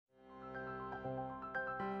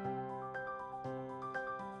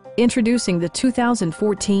Introducing the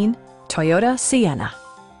 2014 Toyota Sienna.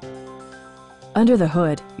 Under the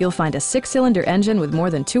hood, you'll find a 6-cylinder engine with more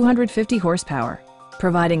than 250 horsepower,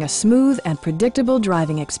 providing a smooth and predictable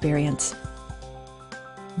driving experience.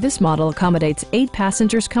 This model accommodates 8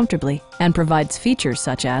 passengers comfortably and provides features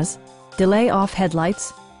such as delay-off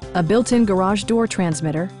headlights, a built-in garage door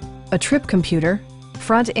transmitter, a trip computer,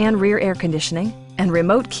 front and rear air conditioning, and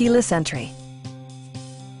remote keyless entry.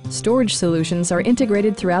 Storage solutions are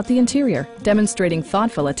integrated throughout the interior, demonstrating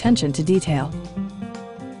thoughtful attention to detail.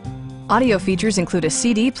 Audio features include a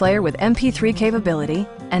CD player with MP3 capability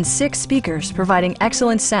and 6 speakers providing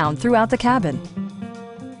excellent sound throughout the cabin.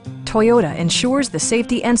 Toyota ensures the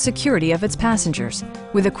safety and security of its passengers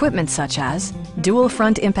with equipment such as dual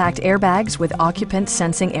front impact airbags with occupant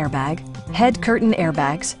sensing airbag, head curtain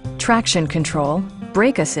airbags, traction control,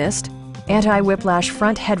 brake assist, anti-whiplash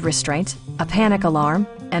front head restraint, a panic alarm,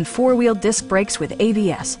 and 4-wheel disc brakes with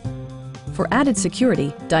ABS. For added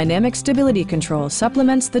security, dynamic stability control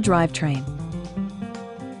supplements the drivetrain.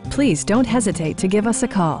 Please don't hesitate to give us a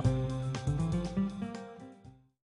call.